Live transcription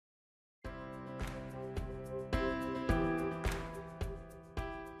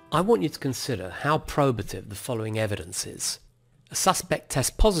I want you to consider how probative the following evidence is. A suspect tests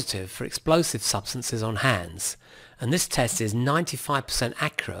positive for explosive substances on hands, and this test is 95%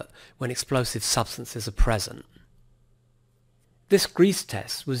 accurate when explosive substances are present. This grease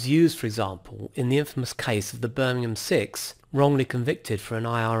test was used, for example, in the infamous case of the Birmingham Six wrongly convicted for an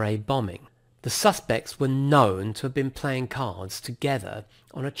IRA bombing. The suspects were known to have been playing cards together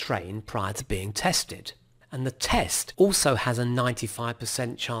on a train prior to being tested. And the test also has a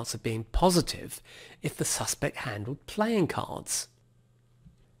 95% chance of being positive if the suspect handled playing cards.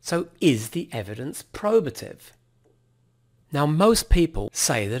 So is the evidence probative? Now most people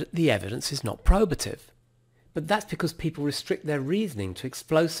say that the evidence is not probative, but that's because people restrict their reasoning to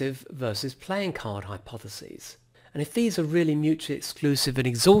explosive versus playing card hypotheses. And if these are really mutually exclusive and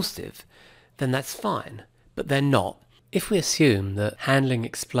exhaustive, then that's fine, but they're not. If we assume that handling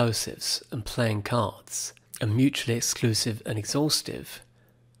explosives and playing cards are mutually exclusive and exhaustive,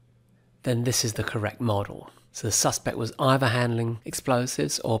 then this is the correct model. So the suspect was either handling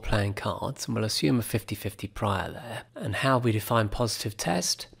explosives or playing cards, and we'll assume a 50-50 prior there. And how we define positive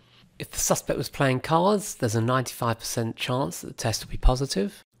test? If the suspect was playing cards, there's a 95% chance that the test will be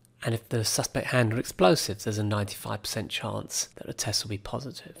positive. And if the suspect handled explosives, there's a 95% chance that the test will be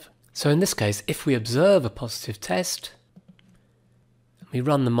positive. So in this case, if we observe a positive test, we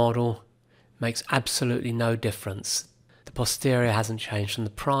run the model, it makes absolutely no difference. The posterior hasn't changed from the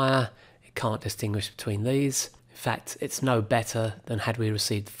prior, it can't distinguish between these. In fact, it's no better than had we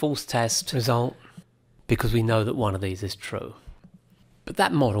received the false test result, because we know that one of these is true. But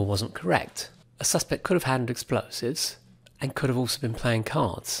that model wasn't correct. A suspect could have handled explosives, and could have also been playing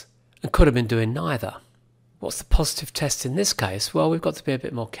cards, and could have been doing neither. What's the positive test in this case? Well, we've got to be a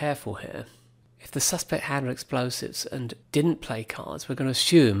bit more careful here. If the suspect handled explosives and didn't play cards, we're going to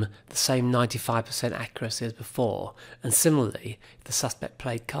assume the same 95% accuracy as before. And similarly, if the suspect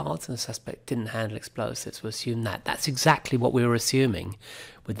played cards and the suspect didn't handle explosives, we'll assume that. That's exactly what we were assuming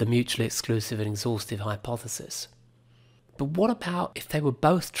with the mutually exclusive and exhaustive hypothesis. But what about if they were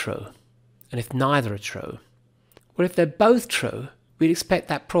both true? And if neither are true? Well, if they're both true, we'd expect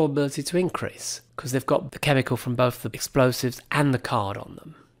that probability to increase because they've got the chemical from both the explosives and the card on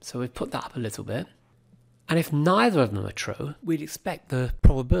them. So we've put that up a little bit. And if neither of them are true, we'd expect the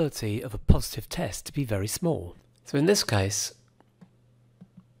probability of a positive test to be very small. So in this case,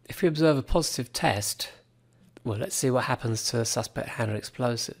 if we observe a positive test, well, let's see what happens to a suspect handling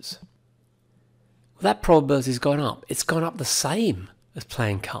explosives. Well, that probability's gone up. It's gone up the same as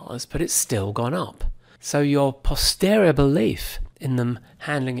playing cards, but it's still gone up. So your posterior belief in them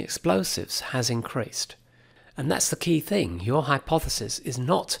handling explosives has increased. And that's the key thing. Your hypothesis is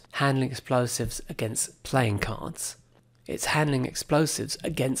not handling explosives against playing cards. It's handling explosives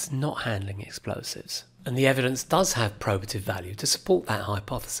against not handling explosives. And the evidence does have probative value to support that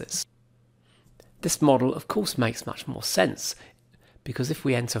hypothesis. This model, of course, makes much more sense because if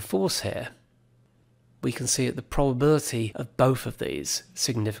we enter false here, we can see that the probability of both of these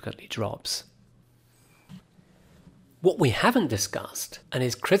significantly drops. What we haven't discussed, and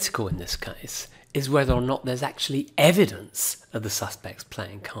is critical in this case, is whether or not there's actually evidence of the suspects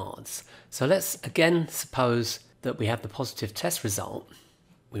playing cards. So let's again suppose that we have the positive test result.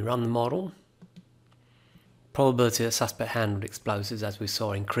 We run the model. Probability that the suspect handled explosives, as we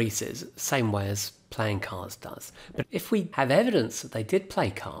saw, increases the same way as playing cards does. But if we have evidence that they did play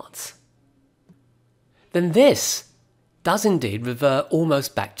cards, then this does indeed revert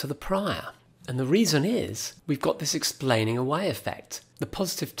almost back to the prior. And the reason is we've got this explaining away effect. The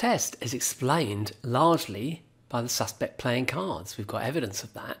positive test is explained largely by the suspect playing cards. We've got evidence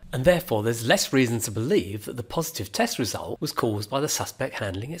of that. And therefore there's less reason to believe that the positive test result was caused by the suspect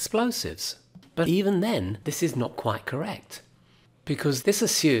handling explosives. But even then, this is not quite correct, because this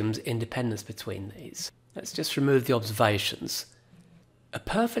assumes independence between these. Let's just remove the observations. A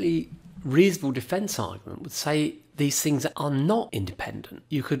perfectly reasonable defense argument would say these things are not independent.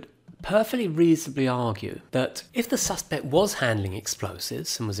 You could perfectly reasonably argue that if the suspect was handling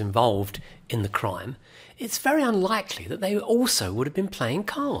explosives and was involved in the crime, it's very unlikely that they also would have been playing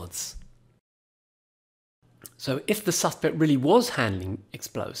cards. So if the suspect really was handling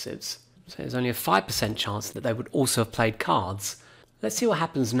explosives, so there's only a 5% chance that they would also have played cards. Let's see what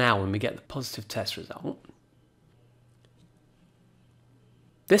happens now when we get the positive test result.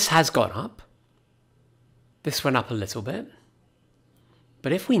 This has gone up. This went up a little bit.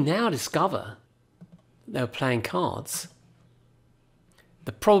 But if we now discover that they were playing cards,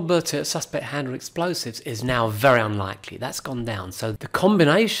 the probability that a suspect handled explosives is now very unlikely. That's gone down. So the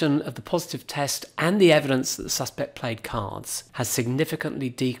combination of the positive test and the evidence that the suspect played cards has significantly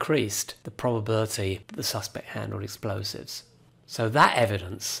decreased the probability that the suspect handled explosives. So that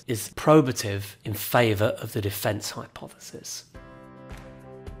evidence is probative in favour of the defence hypothesis.